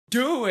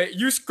Do it.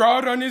 You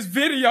scrolled on this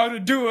video to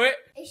do it.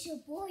 It's your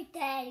boy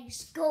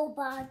Daddy's Go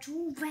by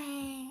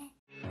Joovier.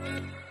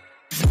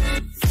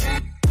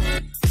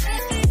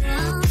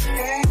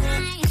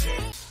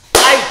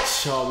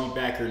 Alright, y'all, we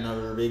back with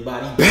another big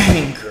body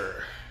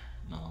banger.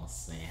 You know what I'm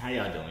saying? How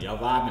y'all doing? Y'all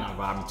vibing? I'm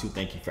vibing too.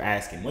 Thank you for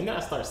asking. When did I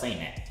start saying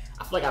that?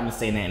 I feel like I've been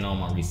saying that in all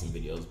my recent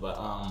videos, but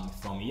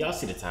for me, y'all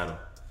see the title.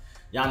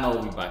 Y'all know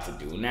what we about to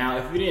do. Now,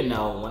 if you didn't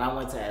know, when I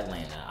went to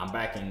Atlanta, I'm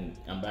back in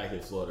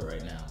Florida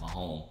right now, my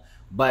home.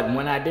 But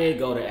when I did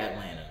go to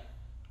Atlanta,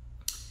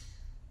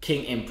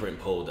 King Imprint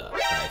pulled up.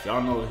 If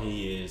y'all know who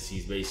he is,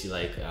 he's basically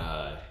like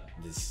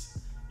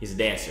he's a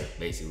dancer,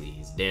 basically.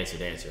 He's a dancer.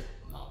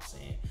 You know what I'm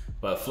saying?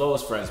 But Flo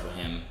is friends with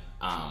him.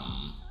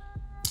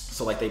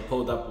 So like they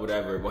pulled up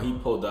whatever. Well, he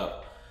pulled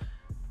up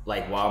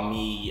like while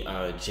me,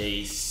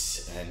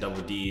 Jace, and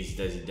Double D's,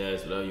 Desi,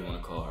 whatever you want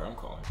to call her. I'm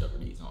calling her Double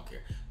D's, I don't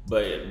care.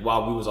 But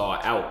while we was all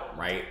out,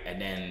 right? And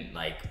then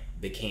like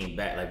they came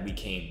back, like we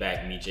came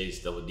back, me,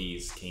 Jace, Double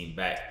D's came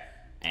back,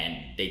 and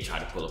they tried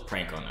to pull a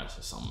prank on us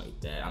or something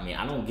like that. I mean,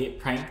 I don't get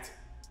pranked,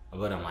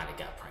 but I might have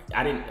got pranked.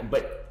 I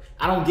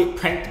don't get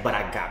pranked, but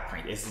I got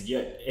pranked.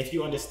 If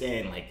you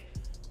understand like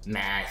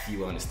math,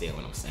 you understand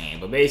what I'm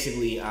saying. But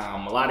basically,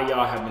 a lot of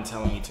y'all have been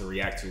telling me to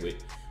react to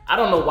it. I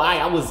don't know why.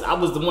 I was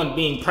the one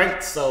being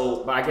pranked,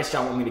 so but I guess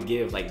y'all want me to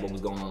give like what was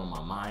going on in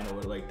my mind or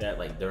whatever like that,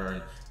 like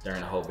during the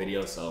whole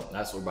video. So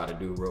that's what we're about to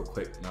do real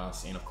quick. You know what I'm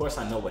saying? Of course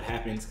I know what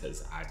happens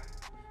because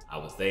I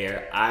was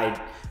there. I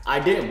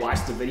didn't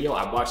watch the video.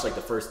 I watched like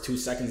the first 2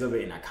 seconds of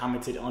it and I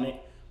commented on it.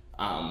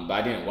 But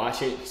I didn't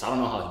watch it, so I don't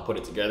know how he put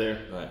it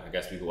together, but I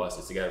guess we can watch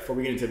this together. Before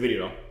we get into the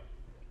video though,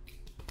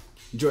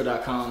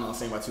 Joovier.com, I'm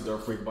saying my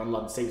 $2 free bundle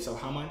up to save yourself.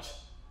 How much?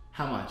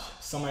 How much?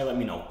 Somebody let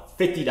me know.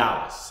 $50.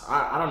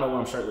 I don't know why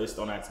I'm shirtless,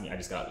 don't ask me. I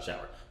just got out of the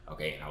shower.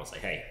 Okay, and I was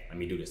like, hey, let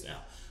me do this now.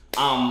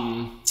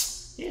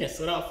 Yeah,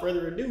 so without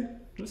further ado,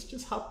 let's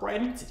just hop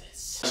right into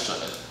this. Let's try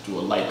to do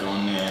a like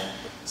on there,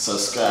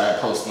 subscribe,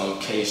 post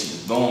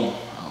notifications, boom.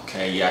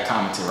 Okay, yeah, I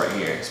commented right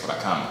here. That's what I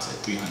commented,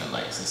 300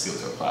 likes. Let's see what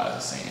the replies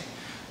are saying.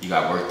 You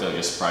got worked up,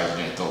 you're surprised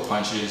you didn't throw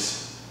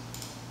punches.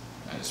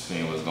 And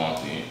Spin was going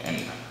through,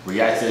 and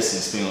react to this,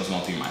 and Spin was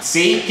going through my.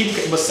 See,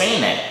 he was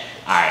saying that.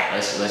 All right,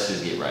 let's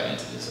just get right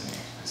into this, man.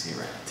 Let's get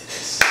right into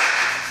this.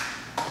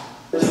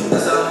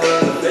 That's how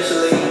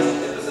officially,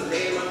 it was a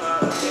pain in my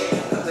heart. I'll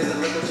take a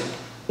look at you.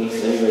 Let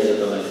me raise up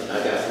the link. I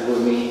got food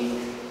with me.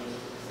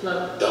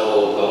 Go,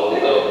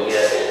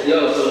 yeah. Yo,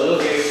 so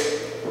look here.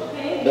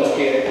 Okay. Don't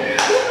care.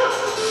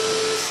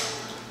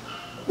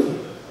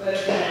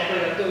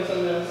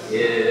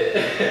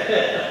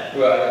 Yeah.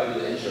 Bro, I gotta do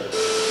the intro.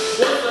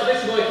 What's up,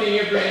 this boy King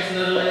Imprint,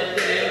 another one.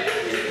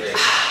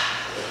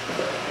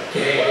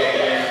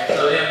 Okay.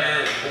 So yeah,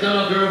 man. I got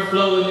my girl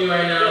Flo with me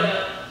right now.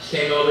 She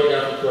came all the way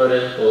down from Florida.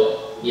 Well,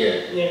 yeah.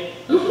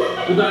 We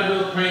about to do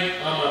a prank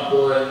on my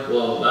boy.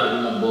 Well, about to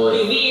be my boy.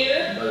 Joovier.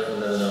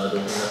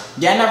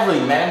 Yeah, I never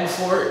really met him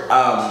before.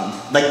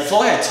 Like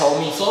Flo had told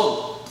me.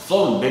 Flo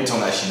had been told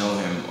me that she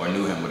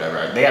knew him,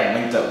 whatever. They had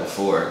linked up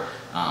before.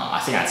 I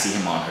think I'd see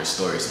him on her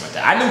story or something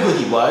like that. I knew who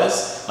he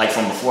was, like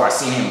from before. I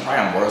seen him probably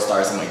on World Star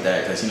or something like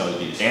that, because you know he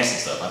did dancing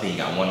stuff. I think he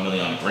got 1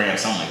 million on the gram,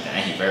 something like that,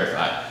 and he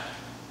verified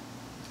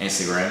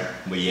Instagram.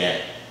 But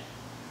yeah,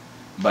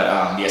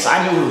 yes,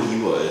 I knew who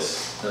he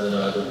was.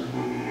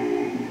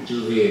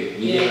 Joovier,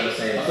 you know what I'm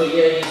saying? So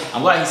yeah,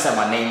 I'm glad he said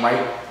my name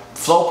right.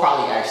 Flo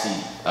probably actually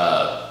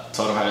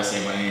told him how to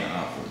say my name.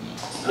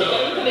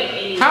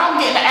 How I'm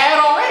getting the ad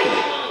already?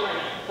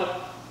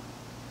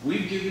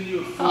 We've given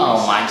you a full.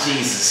 Oh my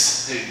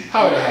Jesus.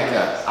 Hurry the heck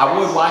up. I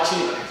would watch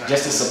it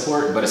just to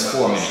support, but it's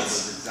 4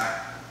 minutes.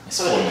 It's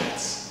 4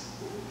 minutes.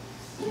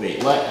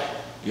 Wait, what?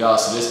 Y'all,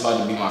 so this is about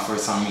to be my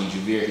first time meeting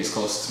Joovier. He's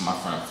close to my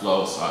friend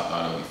Flo, so I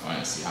thought it would be fun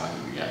to see how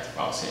he reacts if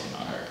I was hitting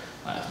on her.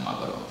 Laughing my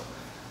butt off.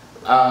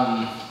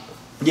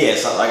 Yeah,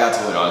 so like I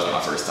told you, it was my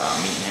first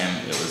time meeting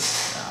him. It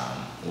was,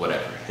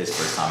 whatever, his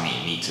first time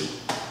meeting me too.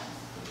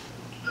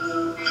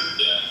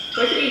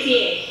 What's your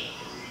ETA?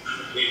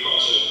 We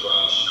posted a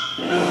crush.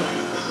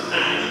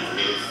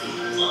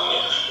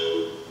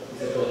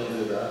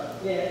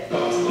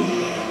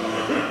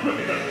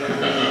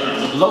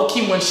 Low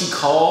key, when she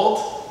called,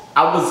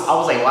 I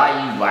was like, why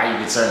are you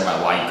concerned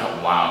about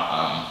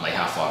like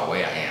how far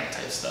away I am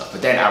type stuff.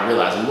 But then I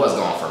realized we was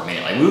going for a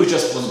minute. Like we was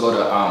just supposed to go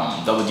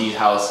to Double D's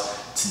house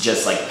to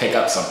just like pick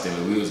up something,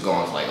 but we was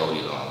going for like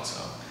OD long.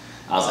 So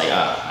I was like,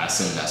 I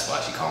assume that's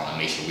why she calling to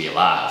make sure we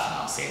alive. And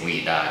I was saying we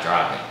ain't die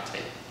driving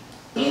type.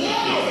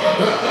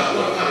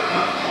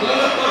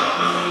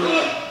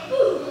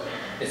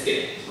 Let's get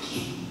it.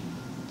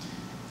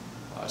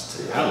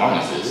 How long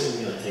is this?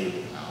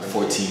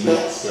 14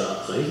 minutes. So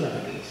he's not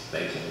gonna be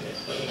expecting this,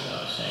 but you know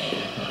what I'm saying?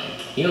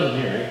 He knows me,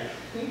 right?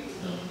 No, he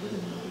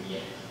doesn't know me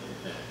yet.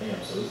 Damn,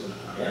 so he's gonna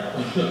find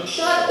out.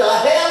 Shut the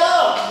hell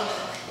up!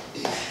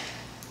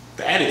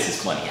 The edits is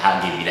funny.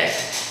 I'll give you that.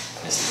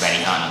 Mr.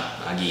 Benny Hunter,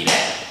 I'll give you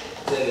that.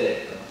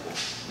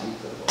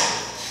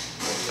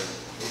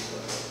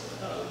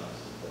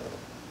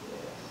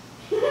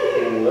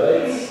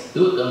 What? Do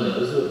it thumbnail.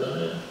 Let's do it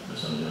thumbnail or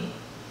something.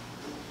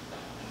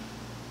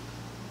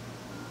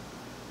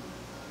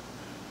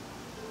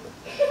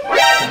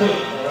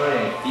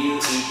 A few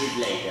inches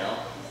later.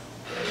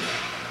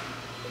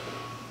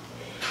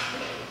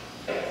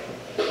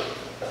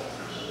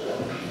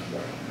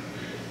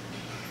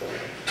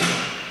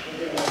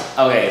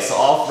 Okay, so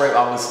off rip,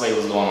 I would explain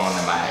what's going on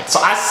in my head. So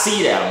I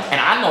see them,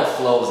 and I know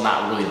Flo is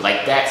not really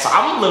like that, so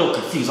I'm a little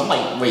confused. I'm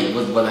like, wait,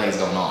 what the heck is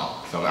going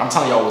on? Feel me? I'm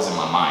telling y'all what's in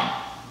my mind.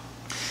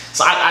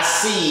 So I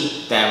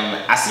see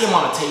them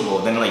on the table,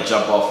 then they like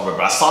jump off of it,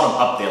 but I saw them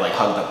up there like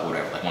hugged up or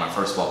whatever, like when I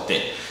first walked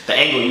in. The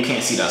angle, you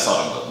can't see that I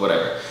saw them, but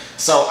whatever.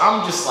 So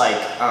I'm just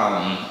like,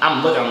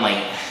 I'm looking, I'm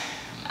like,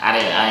 I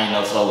didn't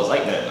know Flo was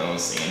like that, you know what I'm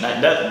saying? Like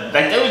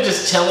they were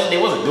just chilling,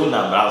 they wasn't doing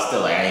nothing, but I was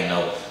still like, I didn't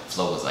know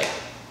Flo was like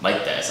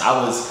that. So I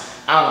don't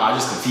know, I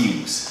was just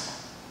confused.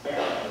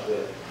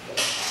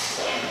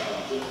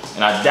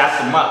 And I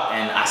dapped him up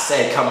and I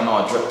said coming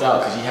all dripped out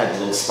because he had the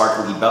little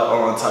sparkly belt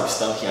on type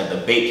stuff. He had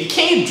the babe. He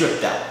came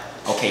dripped out.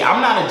 Okay,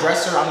 I'm not a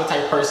dresser. I'm the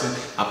type of person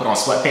I put on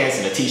sweatpants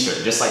and a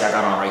t-shirt, just like I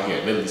got on right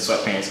here. Literally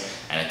sweatpants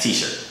and a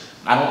t-shirt.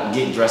 I don't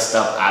get dressed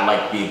up. I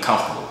like being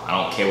comfortable. I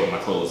don't care what my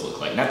clothes look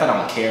like. Not that I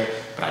don't care,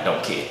 but I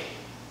don't care.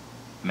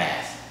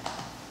 Math.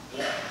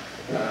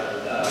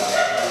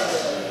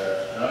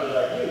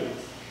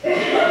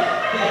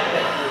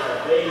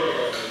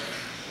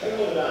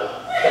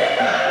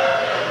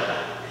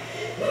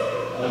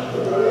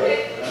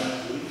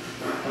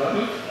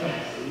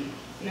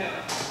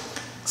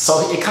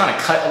 So it kind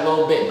of cut a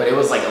little bit, but it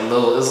was like a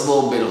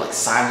little bit of like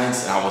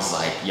silence, and I was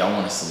like, y'all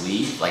want us to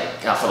leave? Like,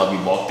 I felt like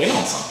we walked in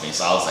on something.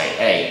 So I was like,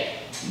 hey,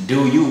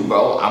 do you,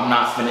 bro? I'm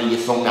not finna, you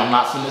feel me? I'm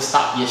not finna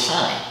stop your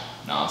shine.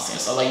 You know what I'm saying?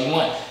 So like,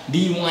 do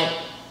you want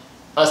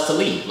us to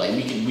leave? Like,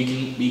 we can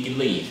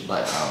leave,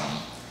 but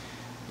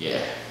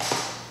yeah.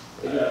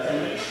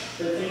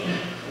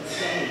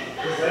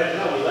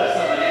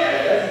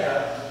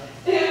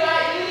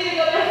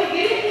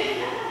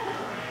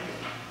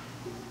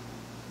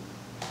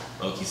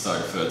 Loki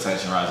started to feel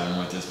tension rising in the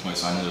room at this point,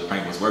 so I knew the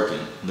prank was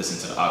working. Listen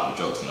to the awkward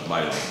jokes and the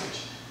body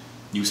language.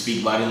 You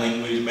speak body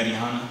language,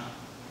 Benihana?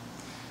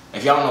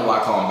 If y'all don't know why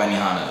I call him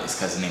Benihana, it's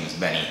because his name is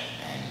Benny,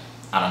 and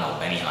I don't know,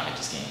 Benihana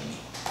just came to me.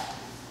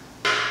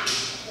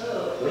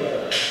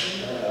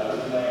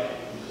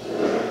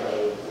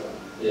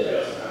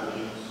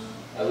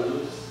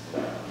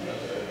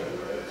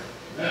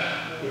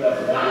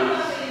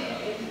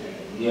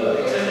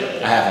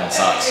 I have on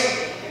socks.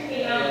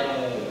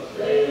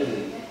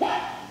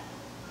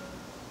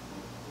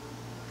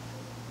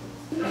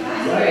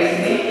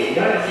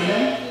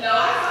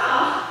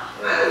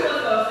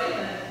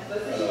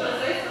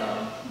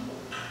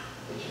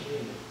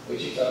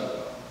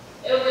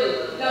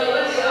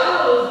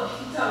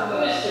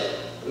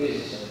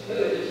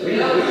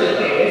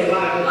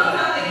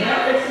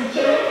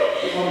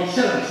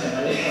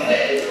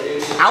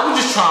 I was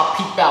just trying to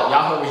peep out.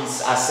 Y'all heard what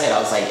I said. I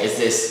was like, is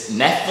this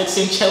Netflix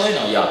and chilling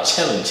or y'all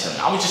chilling?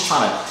 I was just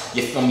trying to,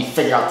 you feel me,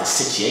 figure out the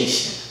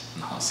situation.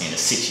 You know what I'm saying? The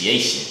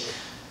situation.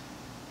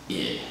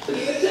 Yeah.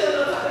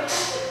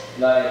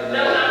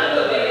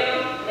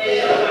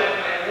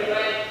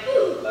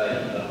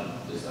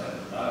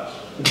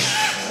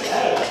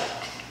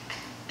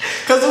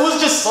 Cause it was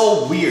just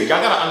so weird.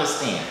 Y'all gotta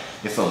understand.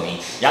 You feel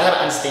me? Y'all gotta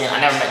understand. I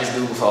never met this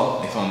dude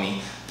before. You feel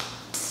me?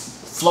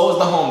 Flo is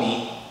the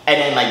homie. And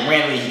then like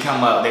randomly he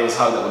come up, they was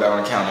hugged up whatever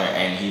on the counter,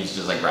 and he was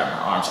just like grabbing her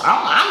arms.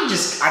 I'm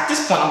just at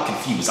this point I'm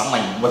confused. I'm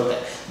like,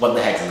 what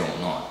the heck is going on?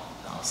 You know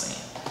what I'm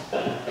saying?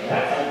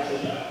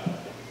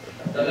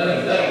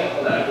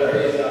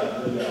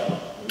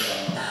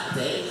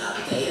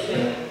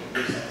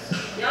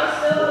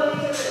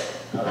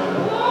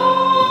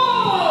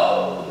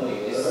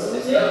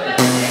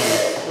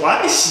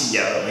 Why is she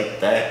yelling like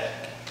that?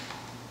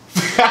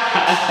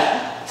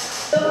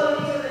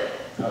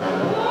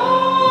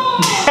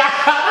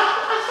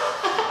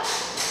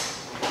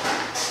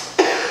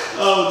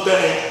 Oh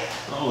dang!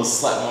 I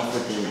almost slapped my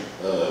freaking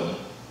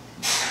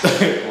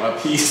my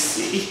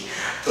PC.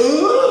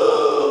 Ooh!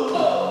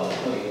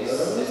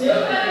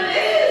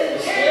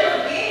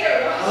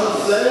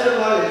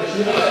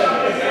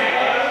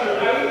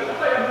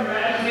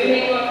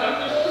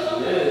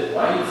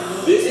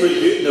 This pretty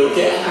good, no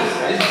cap.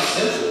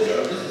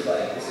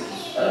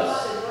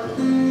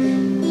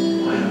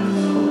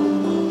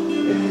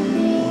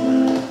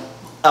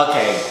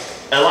 Okay,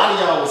 a lot of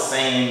y'all was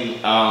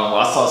saying, well,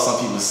 I saw some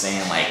people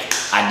saying like,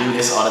 I do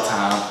this all the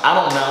time. I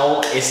don't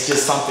know, it's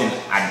just something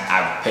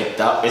I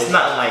picked up. It's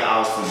not like I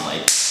was from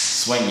like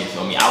swing, you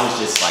feel me? I was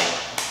just like,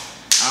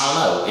 I don't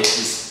know, it's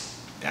just,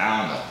 I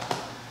don't know.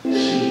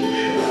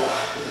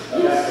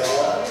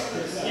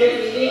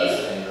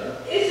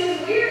 It's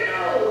just weird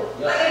though.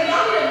 Like if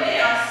y'all get a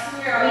minute, I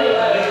swear I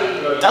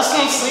will. That's what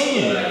I'm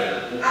saying.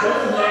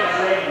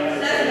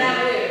 That's not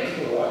weird.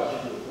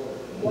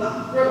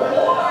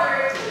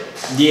 Record.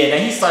 Yeah,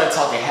 then he started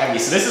talking heavy.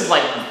 So this is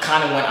like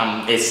kind of when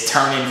it's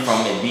turning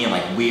from it being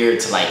like weird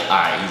to like, all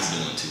right, he's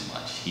doing too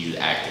much. He's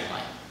acting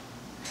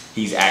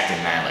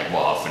mad like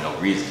wild for no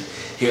reason.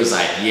 He was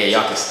like, yeah,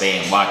 y'all can stay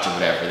and watch or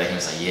whatever. Then he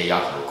was like, yeah,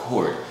 y'all can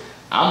record.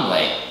 I'm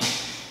like,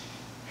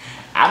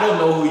 I don't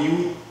know who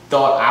you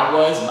thought I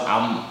was.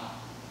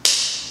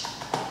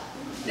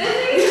 This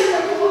nigga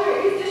said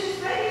record. He's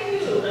disrespecting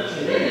you. That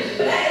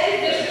is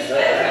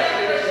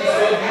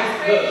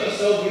disrespectful. She's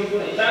so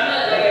beautiful. I'm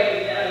not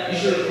like You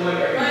should record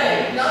her.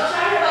 right. No,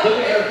 try her like Look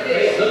at her this.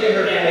 face. Look at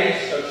her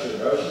face structure,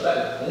 bro. She's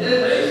like. This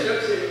is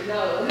structured. No,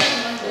 not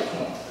like this.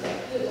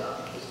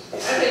 I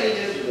think we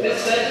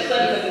just let it.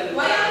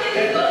 Why y'all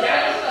niggas look at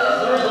us?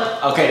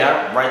 Okay,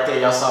 that right there,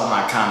 y'all saw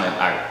my comment.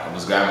 I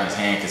was grabbing his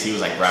hand because he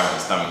was like grabbing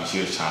his stomach and she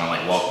was trying to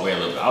like walk away a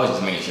little bit. I was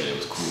just making sure it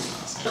was cool.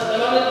 You know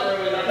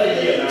what I'm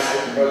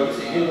saying? Bro,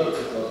 you look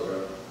too close,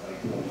 bro.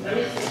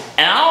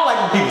 And I don't like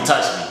when people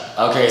touch me,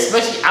 okay?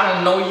 Especially, I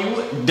don't know you.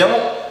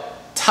 Don't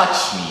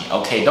touch me,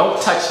 okay? Don't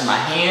touch my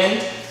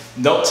hand.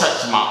 Don't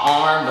touch my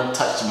arm. Don't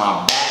touch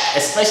my back.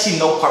 Especially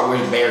no part where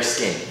it's bare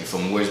skin. If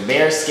I'm where it's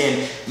bare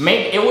skin,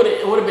 maybe it would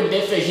have been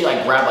different if he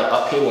like grabbed like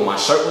up here where my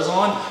shirt was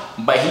on.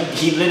 But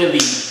he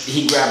literally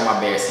grabbed my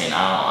bare skin.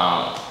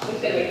 I don't.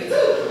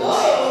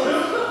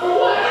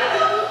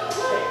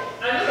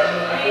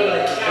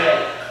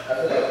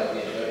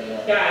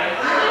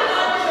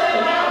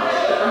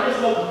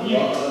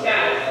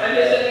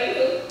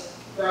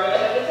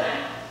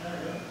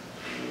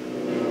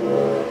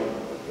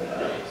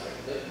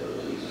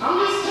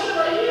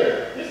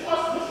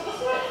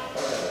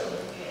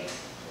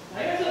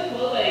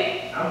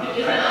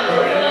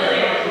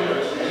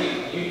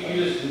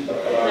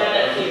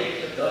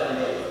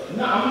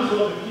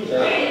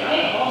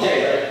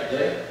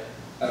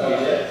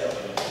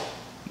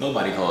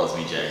 Nobody calls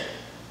me Jay.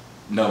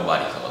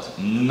 Nobody calls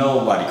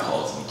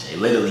me Jay.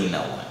 Literally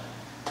no one.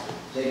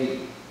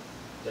 JD.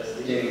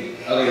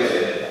 JD.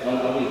 Okay,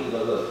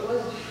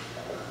 look.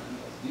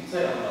 You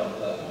say I'm not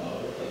black,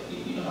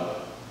 you know how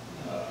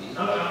I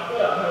feel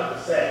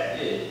 100%.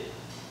 Yeah.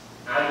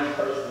 I just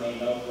personally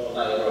know for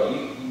like,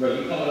 bro,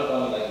 you coming up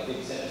on like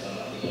 50 cents or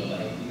something, you know,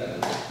 like, you gotta.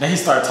 Then he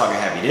started talking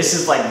heavy. This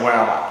is like where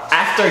I'm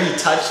after he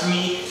touched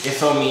me, you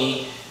feel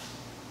me?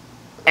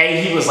 And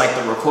he was like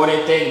the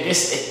recording thing. He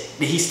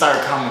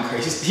started coming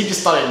crazy. He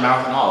just started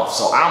mouthing off.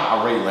 So I'm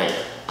already like,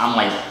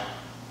 alright.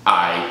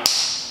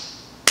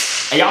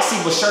 And y'all see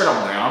what shirt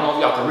I'm wearing. I don't know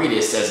if y'all can read it.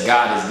 It says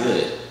God is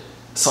good.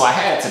 So I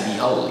had to be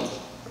holy.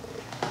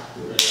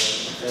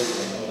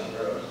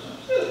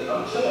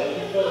 I'm sure if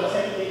you feel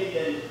intimidated,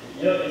 then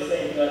you know they say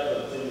you have to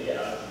intimidate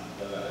out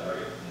of the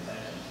right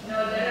intention. No,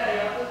 that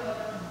y'all put on.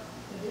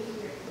 This is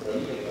weird. Bro, you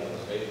make all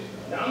those faces,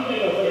 Now I'm gonna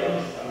go for it.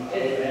 I'm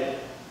kidding, man.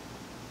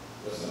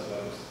 What's up, man?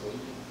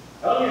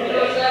 Oh,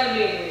 you're It's gotta be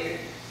weird.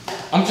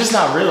 I'm just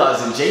not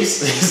realizing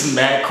Jason is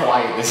mad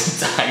quiet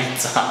this entire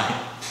time.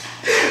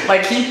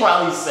 Like he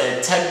probably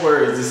said 10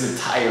 words this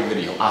entire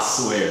video, I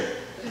swear.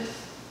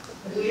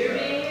 Weird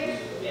being weird?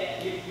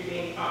 Yeah, you're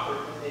being awkward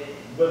with it.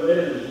 But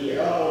literally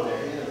here. Oh, there.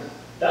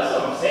 That's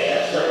what I'm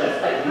saying.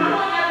 That's like How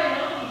long have they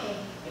known each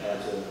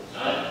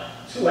other?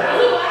 2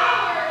 hours.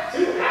 2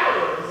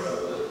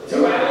 hours.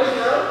 2 hours,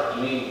 bro. I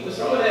mean, what's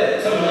wrong with that?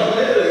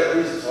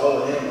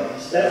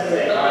 That's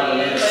it.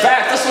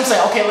 Fact, that's what I'm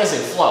saying. Okay, listen,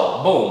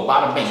 Flo, boom,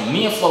 bada bing.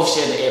 Me and Flo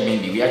share the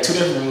Airbnb. We had 2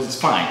 different rooms, it's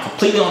fine.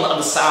 Completely on the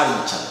other side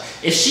of each other.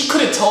 If she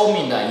could have told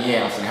me that,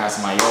 yeah, I'm finna have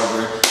somebody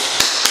over,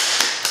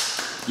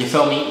 you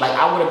feel me? Like,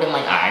 I would have been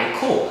like, alright,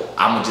 cool.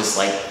 I'ma just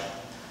like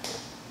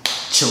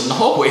chill in the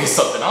hallway or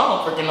something. I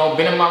don't freaking know,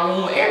 been in my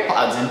room with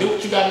AirPods and do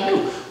what you gotta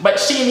do. But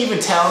she didn't even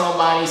tell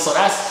nobody, so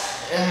that's.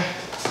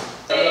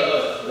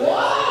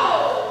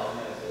 Whoa!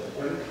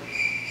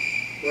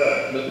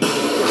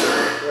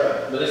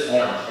 But it's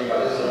orange.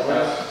 Everybody, this is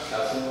orange.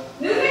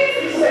 This makes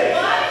me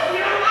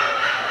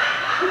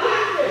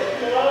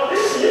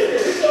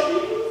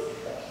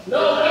No,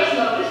 that's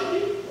not this.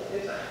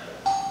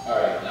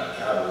 Alright, now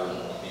cowboy.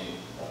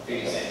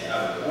 50 cent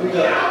cowboy.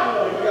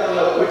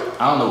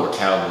 I don't know where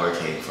cowboy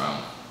came from.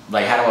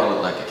 Like, how do I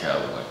look like a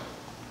cowboy?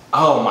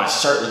 Oh, my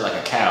shirt looks like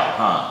a cow,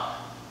 huh?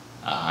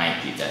 I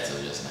ain't peeped that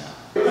till just now.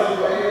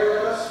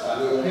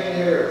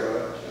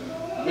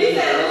 He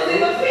said, Lucy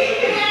was pink.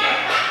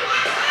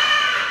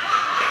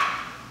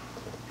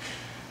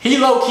 He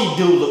low-key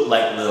do look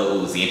like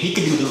Lil Uzi, and he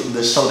could do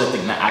the shoulder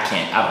thing. Now, I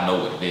can't, I don't know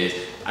what it is.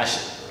 I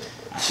should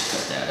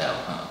cut that out,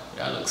 huh?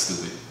 I look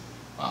stupid.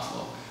 My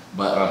fault.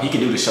 But he could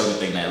do the shoulder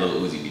thing that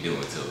Lil Uzi be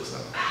doing too, so.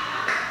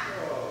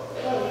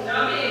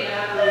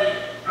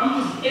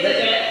 Is it good?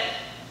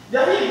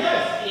 Yeah,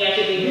 yes. Yeah, it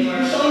should be more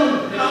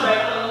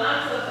respectful. I'm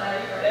so sorry.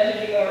 That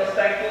should be more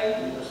respectful.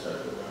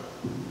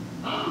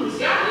 Y'all do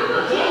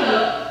look cute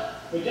though.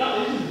 But y'all,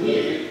 this is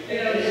weird.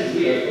 This is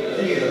weird.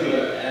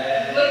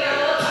 Look at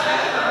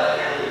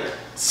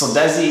So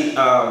Desi,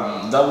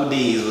 Double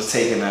D's was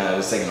taking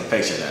a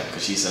picture of them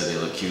because she said they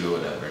look cute or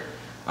whatever.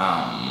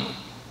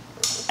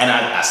 And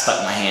I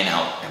stuck my hand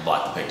out and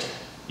blocked the picture.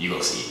 You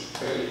go see it.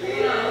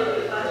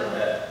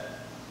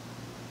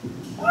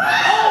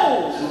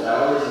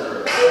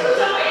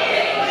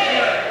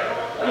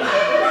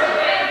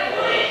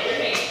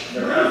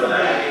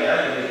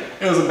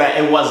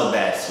 It was a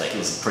bad flick. It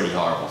was a pretty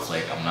horrible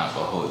flick. I'm not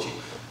gonna hold you,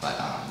 but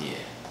yeah.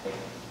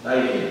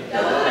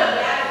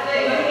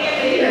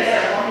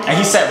 And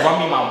he said, "Run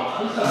me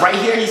my." Right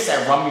here, he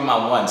said, "Run me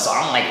my one." So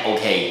I'm like,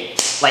 okay,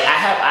 like I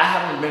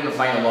haven't been in a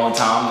fight in a long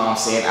time. You know what I'm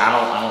saying? I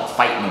don't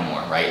fight no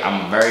more, right?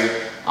 I'm very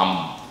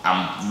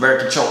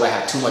controlled. I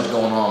have too much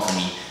going on for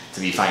me to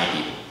be fighting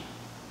people.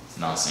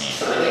 You know what I'm saying?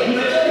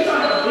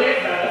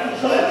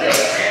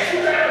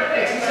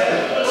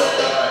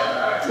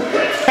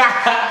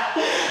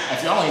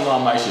 If y'all don't know,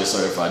 I'm actually a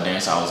certified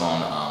dancer. I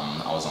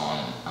was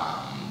on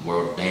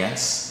World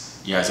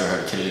Dance. You guys ever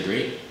heard of Kid of the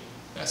Great?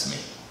 That's me.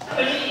 Push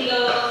your ego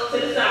to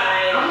the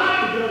side. I'm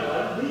not the girl.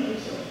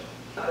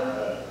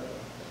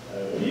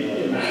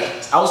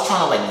 I was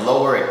trying to like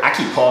lower it. I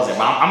keep pausing,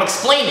 but I'm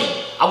explaining.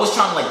 I was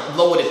trying to like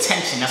lower the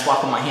tension. That's why I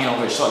put my hand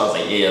over his shoulder. I was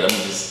like, yeah, let me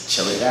just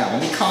chill it down.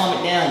 Let me calm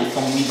it down. You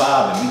feel me? We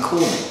vibing. We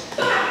cooling.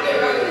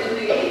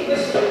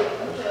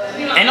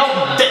 And no,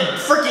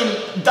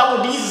 freaking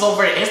Double D's is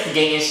over there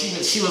instigating.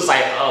 She was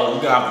like, oh,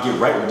 you gonna have to get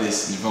right with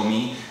this. You feel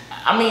me?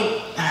 I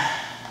mean,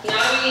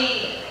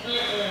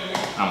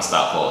 I'm gonna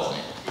stop pausing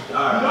it.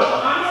 Alright. No,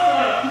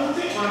 I'm not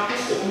take my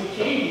picture when we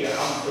came here.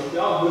 If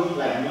y'all really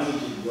like wanted to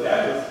do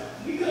whatever,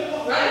 we could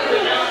have Right?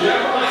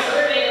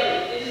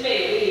 It just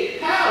made it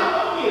weird. How?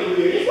 What made it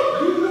weird? It's what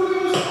you knew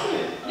it was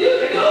coming. You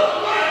can go.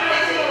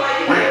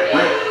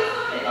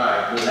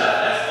 Alright, well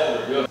that's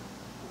over.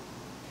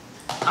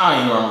 I don't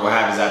even remember what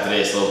happens after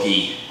this, low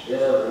key. Yeah,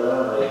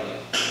 bro. Like,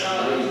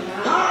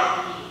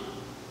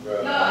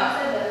 No, I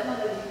said that.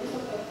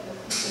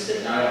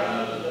 It's not that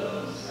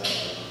it's okay.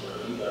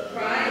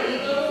 Pride,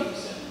 ego.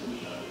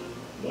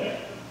 what?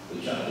 What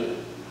you trying to do?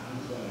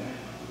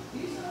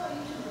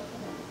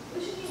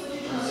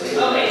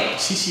 Okay.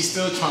 She's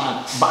still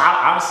trying, but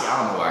honestly, I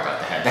don't know where I got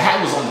the hat. The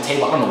hat was on the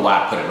table. I don't know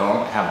why I put it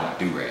on. I have it on a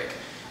do-rag.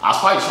 I was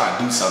probably trying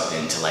to do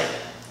something to like,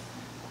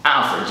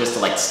 I don't know, just to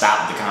like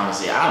stop the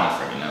conversation. I don't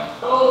freaking know.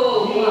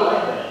 Oh, You don't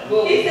like that.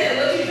 he said,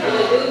 what you trying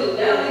to do?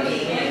 That would be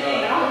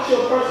anything. I'm a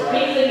chill person,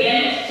 right? Piece of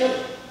gas.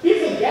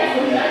 Piece of gas,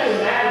 but he's acting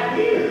mad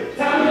weird.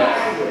 Tell me how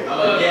to do it. I'm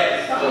a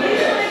guess. He's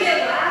trying to get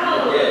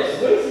loud.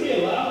 Yes. What is he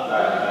getting loud?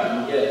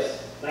 Yes.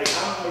 Like, I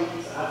don't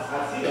know, I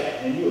see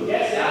that, and you a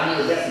guess, I'm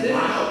a guess in my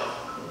house.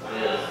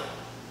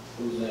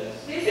 Who's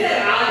next? He said,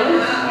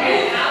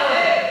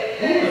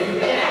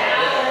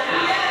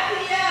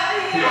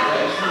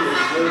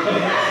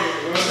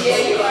 yeah,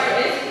 you are.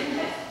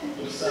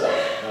 What's up?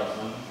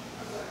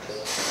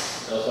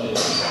 That was funny.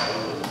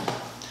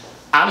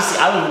 Honestly,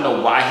 I don't even know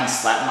why he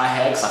slapped my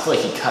head, because I feel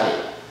like he cut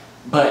it.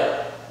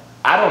 But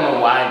I don't know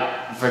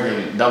why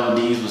freaking Double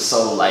D's was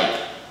so like,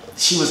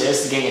 she was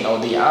instigating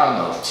OD. I don't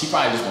know. She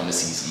probably just wanted to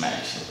see some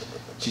action.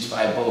 She's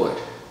probably bored.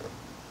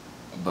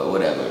 But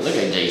whatever. Look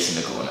at Jason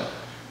in the corner.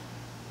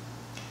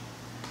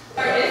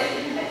 That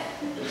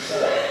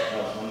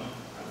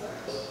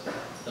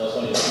was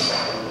funny.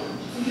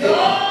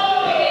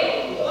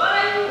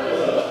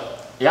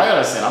 Y'all gotta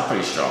understand, I'm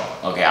pretty strong.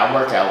 Okay, I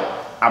work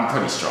out, I'm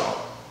pretty strong.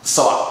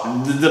 So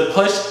the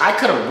push, I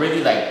could have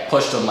really like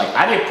pushed him. Like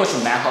I didn't push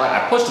him that hard.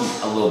 I pushed him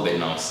a little bit, you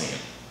know what I'm saying?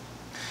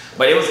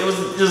 But it was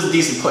a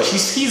decent push.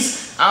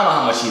 He's I don't know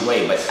how much he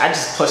weighed, but I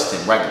just pushed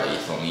him regularly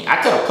for me. I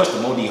could have pushed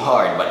him OD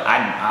hard, but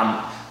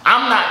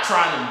I'm not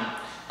trying to.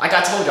 Like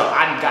I told y'all,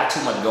 I got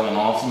too much going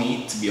on for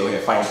me to be over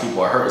here fighting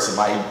people or hurt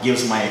somebody, give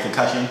somebody a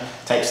concussion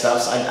type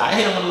stuff. So I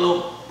hit him with a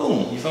little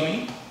boom. You feel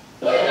me?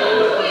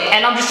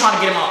 And I'm just trying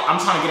to get him out. I'm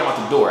trying to get him out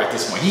the door at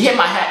this point. He hit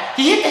my hat.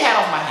 He hit the hat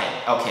off my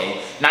head. Okay.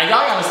 Now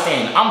y'all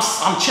understand. I'm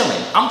chilling.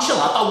 I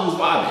thought we was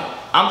vibing.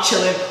 I'm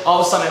chilling.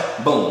 All of a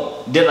sudden,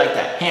 boom. Did like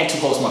that. Hand too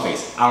close to my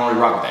face. I don't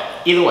really rock with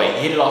that. Either way,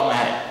 he hit it off my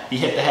head. He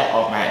hit the hat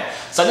off my head.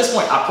 So at this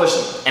point, I push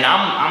him, and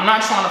I'm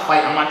not trying to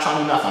fight. I'm not trying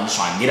to do nothing. I'm just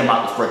trying to get him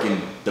out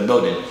the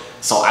building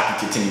so I can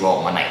continue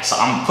on with my night. So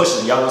I'm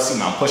pushing. Y'all will see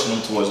me. I'm pushing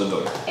him towards the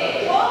door.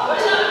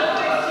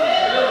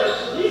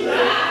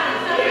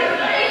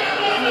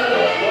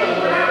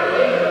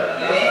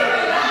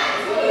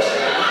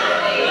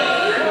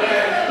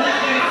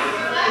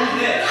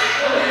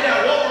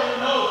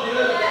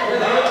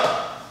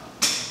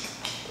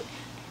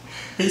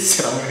 He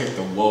said, I'm gonna hit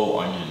the whoa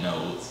on your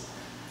nose.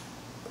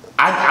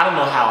 I don't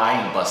know how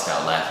I ain't bust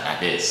out laughing at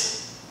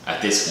this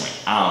point.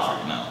 I don't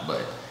freaking know,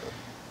 but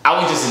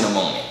I was just in the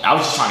moment. I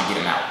was just trying to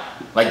get him out.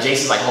 Like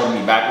Jason's like holding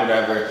me back or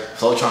whatever,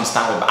 Flo trying to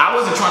stop it, but I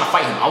wasn't trying to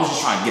fight him. I was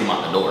just trying to get him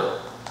out the door.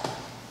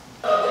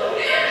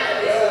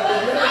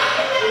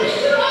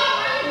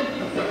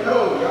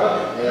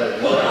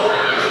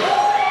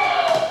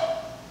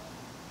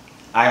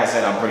 Like I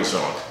said, I'm pretty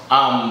strong.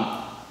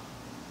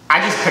 I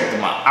just picked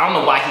him up. I don't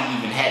know why he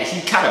even had it. He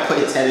kind of put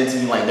his head into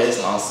me like this,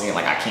 and I was saying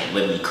like I can't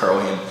literally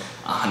curl him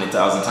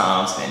 100,000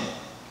 times and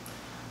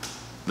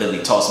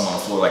literally toss him on the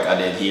floor like I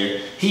did here.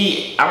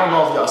 I don't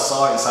know if y'all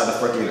saw inside the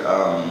freaking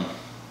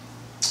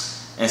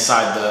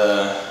inside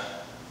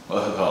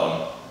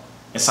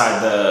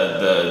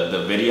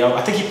the video.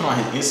 I think he put on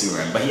his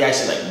Instagram, but he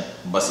actually like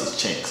busted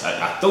his chin. Cause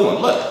I threw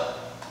him. Look.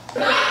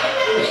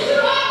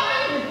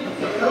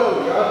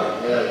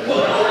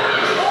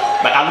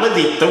 Like I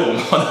literally threw him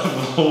on the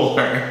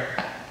floor.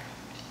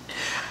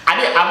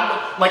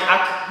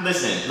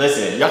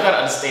 Listen, y'all gotta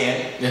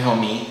understand, you know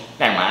me.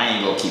 Never mind, I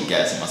ain't gonna keep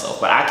gassing myself,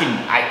 but I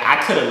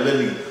could have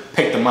literally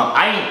picked him up.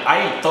 I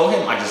didn't throw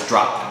him, I just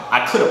dropped him.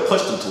 I could have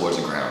pushed him towards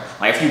the ground.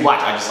 Like if you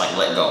watch, I just like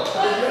let go.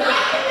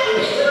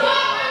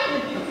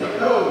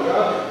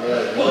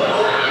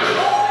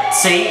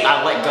 See,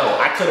 I let go.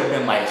 I could have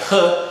been like,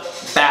 huh,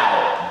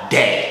 bow,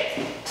 dead.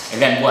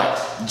 And then what?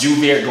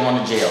 Joovier going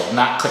to jail,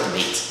 not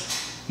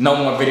clickbait. No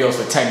more videos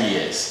for 10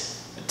 years.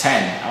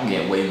 10, I'm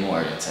getting way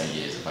more than 10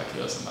 years if I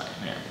kill somebody.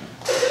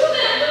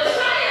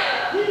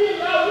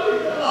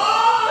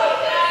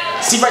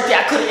 See right there,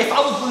 I could have, if I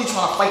was really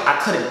trying to fight, I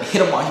could have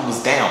hit him while he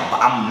was down, but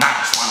I'm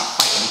not trying to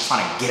fight, I'm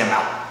trying to get him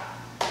out.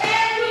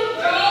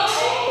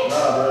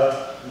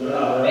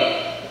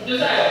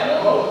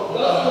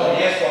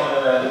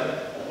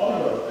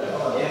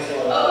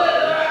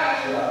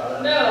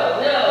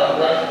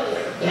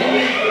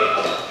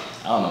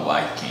 I don't know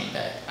why he came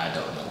back. I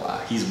don't know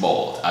why. He's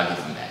bold. I'll give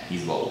him that.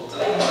 He's bold.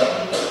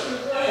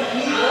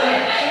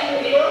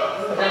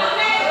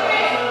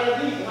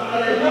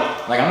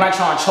 Like, I'm not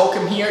trying to choke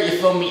him here, you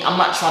feel me? I'm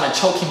not trying to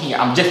choke him here.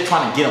 I'm just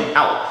trying to get him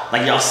out.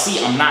 Like, y'all see,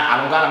 I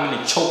don't got him in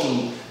a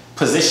choking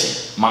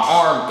position. My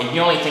arm, if you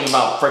know anything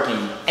about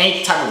freaking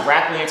any type of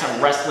grappling, any type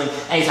of wrestling,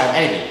 any type of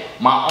anything,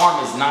 my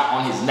arm is not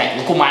on his neck.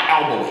 Look where my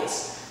elbow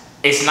is.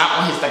 It's not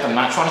on his neck. I'm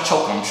not trying to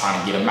choke him. I'm trying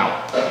to get him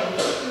out.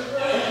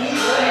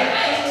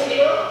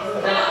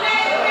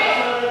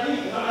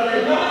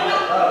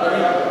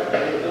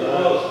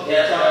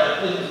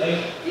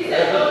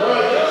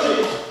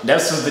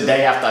 This was the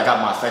day after I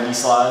got my Fendi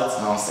slides.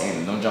 You know what I'm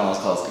saying? Them Jones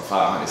cost me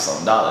 $500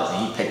 something,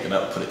 and he picked it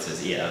up, put it to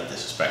his ear. That was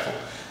disrespectful.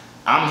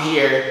 I'm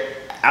here.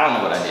 I don't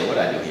know what I did. What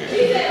did I do here?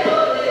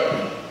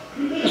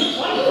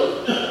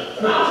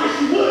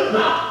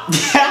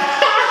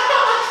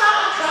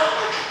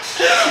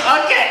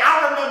 Okay, I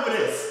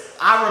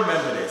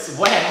remember this.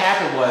 What had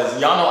happened was,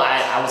 y'all know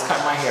I was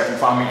cutting my hair. If you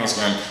follow me on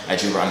Instagram at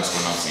Joovier _, you know what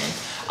I'm saying?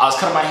 I was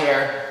cutting my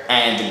hair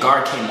and the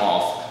guard came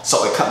off,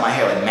 so it cut my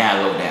hair like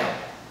mad low down.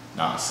 You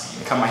know what I'm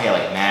saying? It cut my hair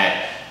like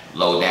mad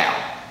low down.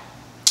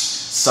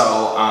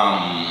 So,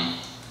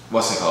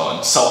 what's it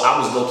called? So I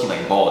was low-key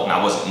like bald and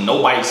I wasn't,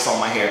 nobody saw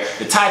my hair.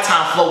 The entire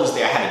time Flo was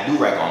there, I had a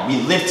do-rag on.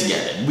 We lived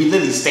together. We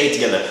literally stayed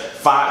together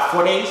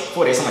 4 days,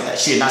 something like that.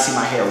 She did not see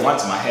my hair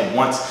once, my head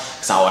once,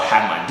 because I would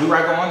have my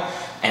do-rag on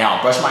and I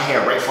would brush my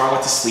hair right before I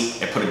went to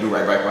sleep and put a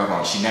do-rag right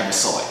on. She never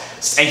saw it.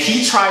 And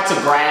he tried to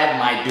grab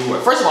my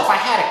do-rag. First of all, if I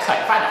had a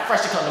cut, if I had a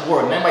fresh cut in the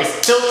world and anybody's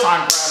still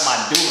trying to grab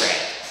my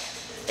do-rag,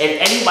 if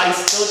anybody's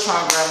still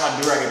trying to grab my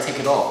do-rag and take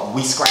it off,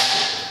 we scrap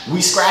it. We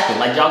scrap it.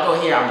 Like, y'all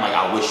go here, I'm like,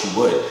 I wish you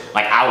would.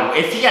 Like,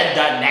 if he had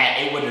done that,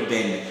 it would have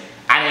been,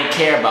 I didn't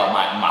care about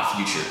my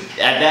future.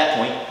 At that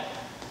point.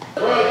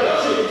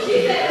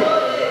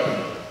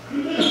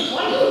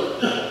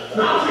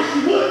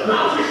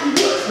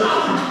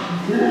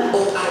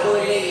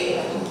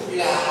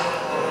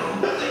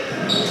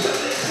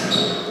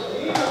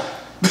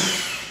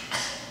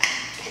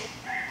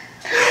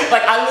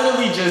 Like, I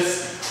literally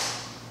just,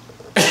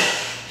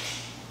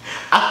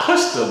 I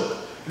pushed him.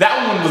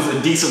 That one was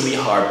a decently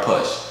hard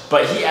push,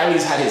 but he at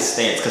least had his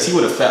stance because he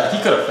would have felt,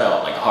 he could have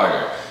felt like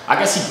harder. I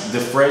guess the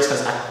fridge,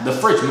 because the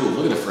fridge moved.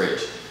 Look at the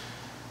fridge.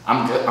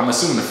 I'm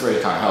assuming the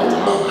fridge kind of helped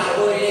him.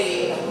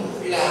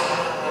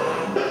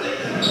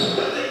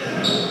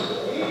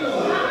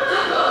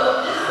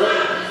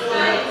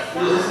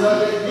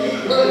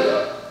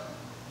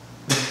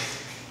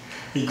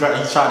 He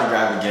tried to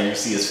grab it again. You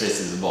see his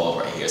fist is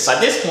bald right here. So at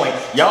this point,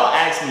 y'all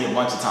asked me a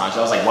bunch of times.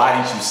 Y'all was like, why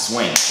didn't you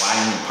swing? Why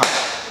didn't you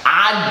punch?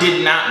 I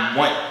did not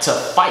want to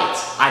fight.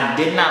 I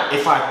did not.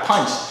 If I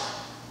punched,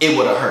 it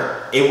would have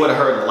hurt. It would have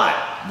hurt a lot.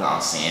 You know what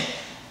I'm saying?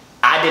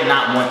 I did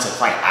not want to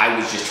fight. I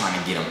was just trying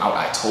to get him out.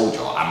 I told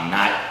y'all, I'm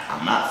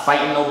not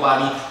fighting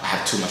nobody. I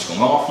have too much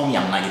going on for me.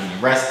 I'm not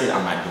getting arrested.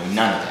 I'm not doing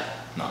none of that.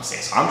 You know what I'm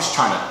saying? So I'm just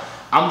trying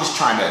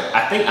to,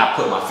 I think I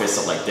put my fist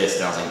up like this,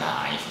 then I was like,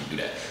 nah, I ain't gonna do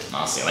that. You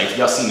know what I'm saying? Like, if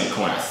y'all seen the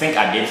corner, I think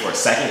I did for a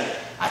second.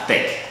 I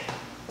think.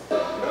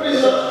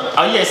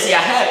 Oh yeah, see,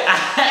 I had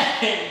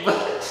it, but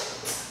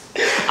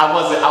I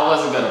wasn't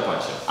gonna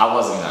punch him. I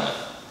wasn't gonna.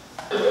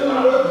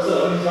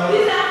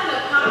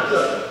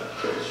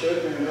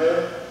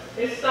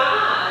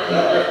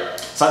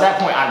 So at that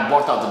point, I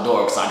walked out the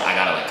door because I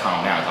gotta like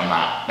calm down.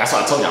 That's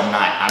why I told you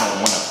I don't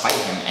want to fight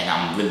him, and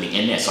I'm literally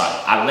in there. So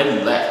I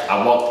literally left.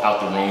 I walked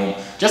out the room,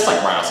 just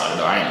like right outside the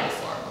door. I ain't go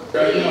far.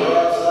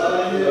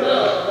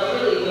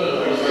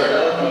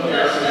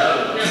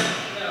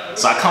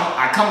 So I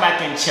come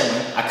back in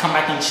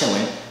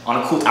chilling. On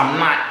a cool.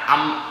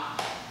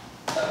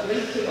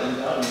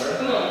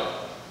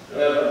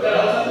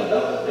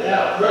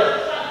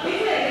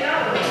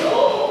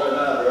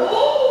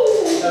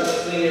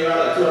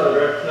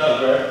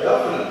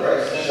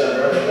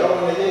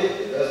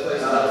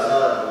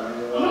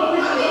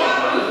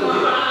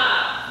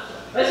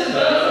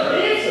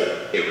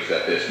 It was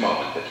at this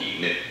moment that he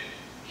knew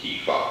he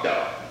fucked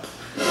up.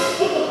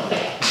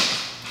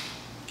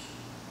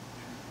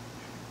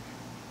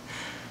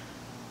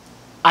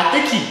 I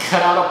think he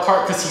cut out a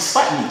part because he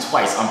slapped me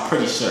twice, I'm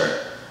pretty sure.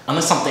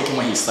 Unless I'm thinking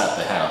when he slapped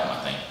the head off my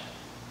thing.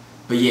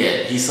 But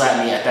yeah, he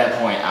slapped me at that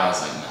point. I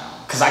was like, no.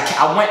 Cause I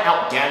went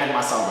out gathering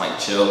myself, like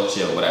chill,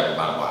 whatever,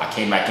 blah, blah, blah. I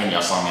came back in,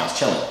 y'all saw me, I was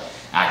chilling.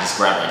 And I just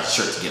grabbed my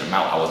shirt to get him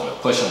out. I wasn't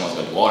gonna push him, I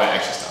wasn't gonna do all that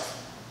extra stuff.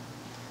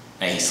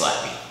 And he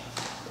slapped me.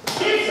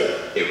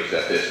 It was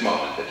at this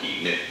moment that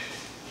he knew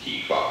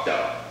he fucked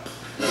up.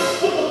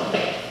 Open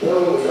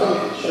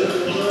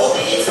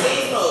your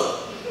space mode.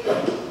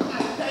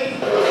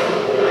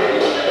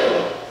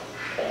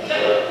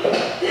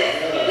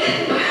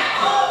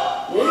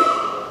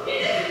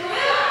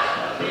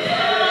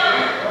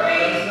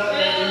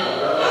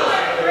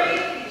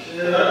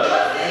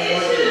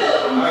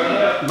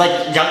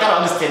 Like, y'all gotta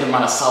understand the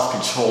amount of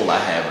self-control I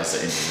have as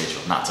an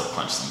individual not to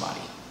punch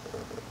somebody.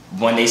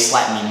 When they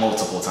slapped me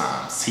multiple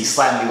times. He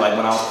slapped me, like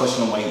when I was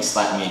pushing him away, he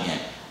slapped me again.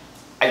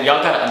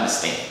 Y'all gotta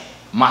understand,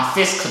 my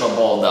fist could have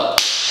balled up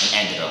and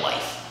ended her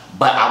life.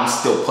 But I'm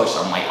still pushed.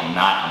 I'm like, I'm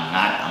not,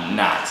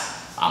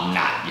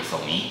 you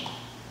feel me?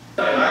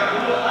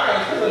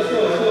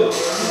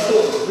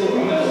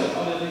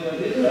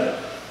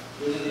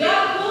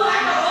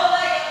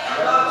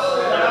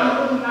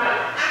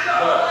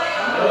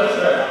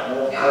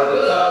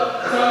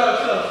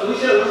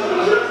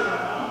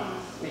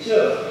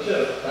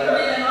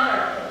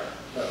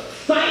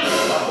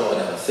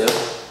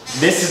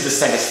 This is the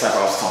second step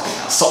I was talking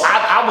about. So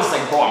I was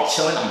like, bro, I'm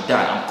chilling, I'm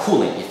done, I'm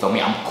cooling, you feel me?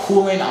 I'm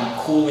cooling.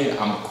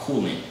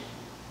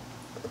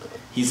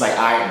 He's like,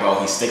 all right, bro.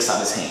 He sticks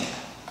out his hand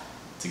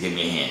to give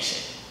me a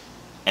handshake.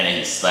 And then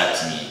he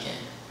slaps me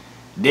again.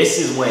 This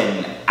is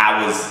when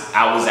I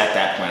was at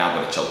that point, I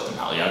would have choked him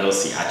out. Y'all go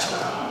see, I choked him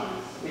out.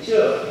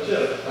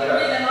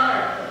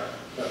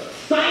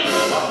 My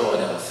boy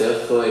done fell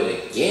for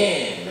it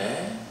again,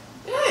 man.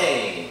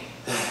 Dang.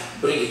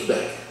 Bring it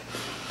back.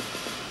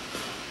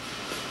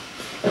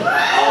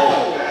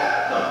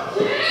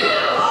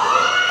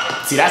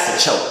 See, that's a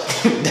choke.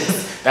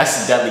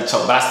 That's a deadly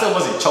choke. But I still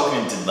wasn't choking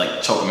him to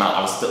like choke him out.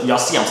 I was still, y'all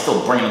see, I'm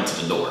still bringing him to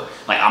the door.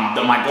 Like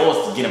my goal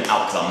is to get him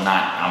out because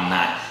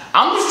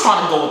I'm just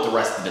trying to go with the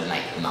rest of the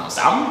night. You know what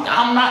I'm saying?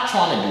 I'm not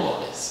trying to do all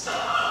this.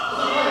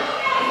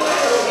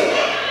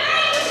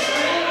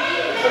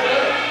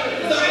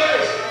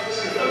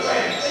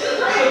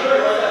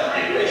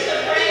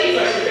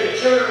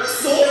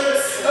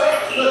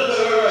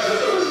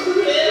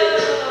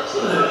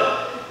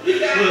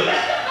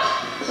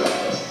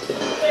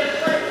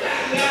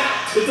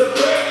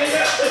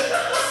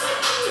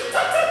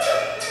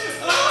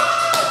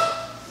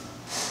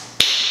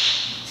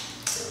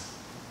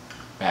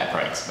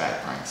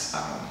 Bad pranks.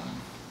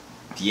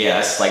 Yeah,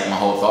 that's like my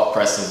whole thought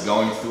process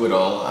going through it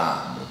all.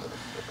 I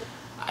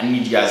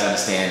need you guys to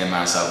understand the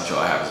amount of self-control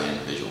I have as an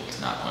individual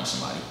to not punch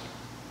somebody,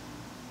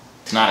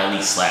 to not at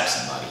least slap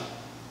somebody,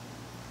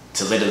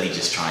 to literally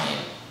just try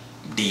and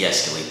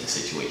de-escalate the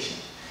situation.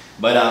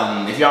 But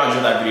if y'all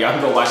enjoyed that video, I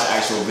can go watch the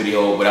actual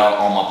video without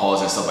all my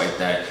pause and stuff like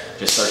that.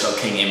 Just search up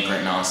King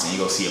Imprint nonsense, you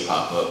go see it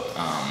pop up,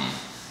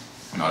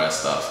 and all that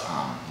stuff.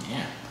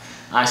 Yeah,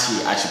 I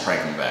should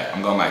prank him back.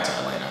 I'm going back to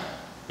Atlanta.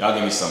 Y'all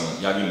give me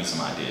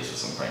some ideas for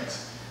some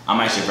pranks.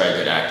 I'm actually a very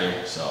good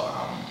actor, so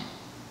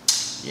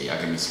yeah, y'all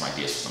give me some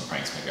ideas for some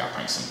pranks. Maybe I'll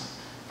prank some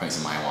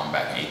my while I'm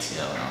back in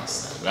ATL and all that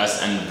stuff. But that's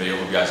the end of the video.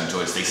 Hope you guys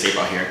enjoyed. Stay safe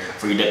out here.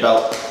 For your dip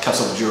belt, caps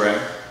up with Joovier. You know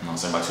what I'm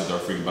saying? By 2 3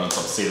 free buttons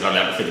up to say that I'll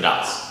have $50.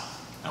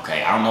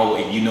 Okay, I don't know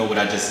if you know what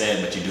I just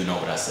said, but you do know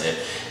what I said.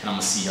 And I'm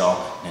gonna see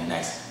y'all in the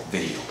next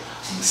video.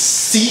 I'm gonna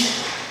see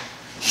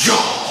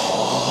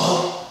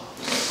y'all.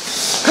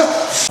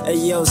 Hey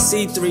yo,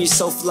 C3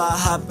 so fly,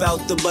 hop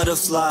out the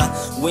butterfly.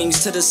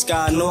 Wings to the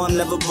sky, no I'm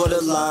never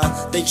borderline.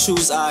 They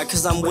choose I,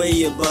 cause I'm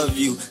way above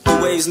you. The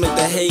waves make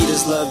the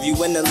haters love you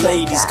when the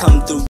ladies come through.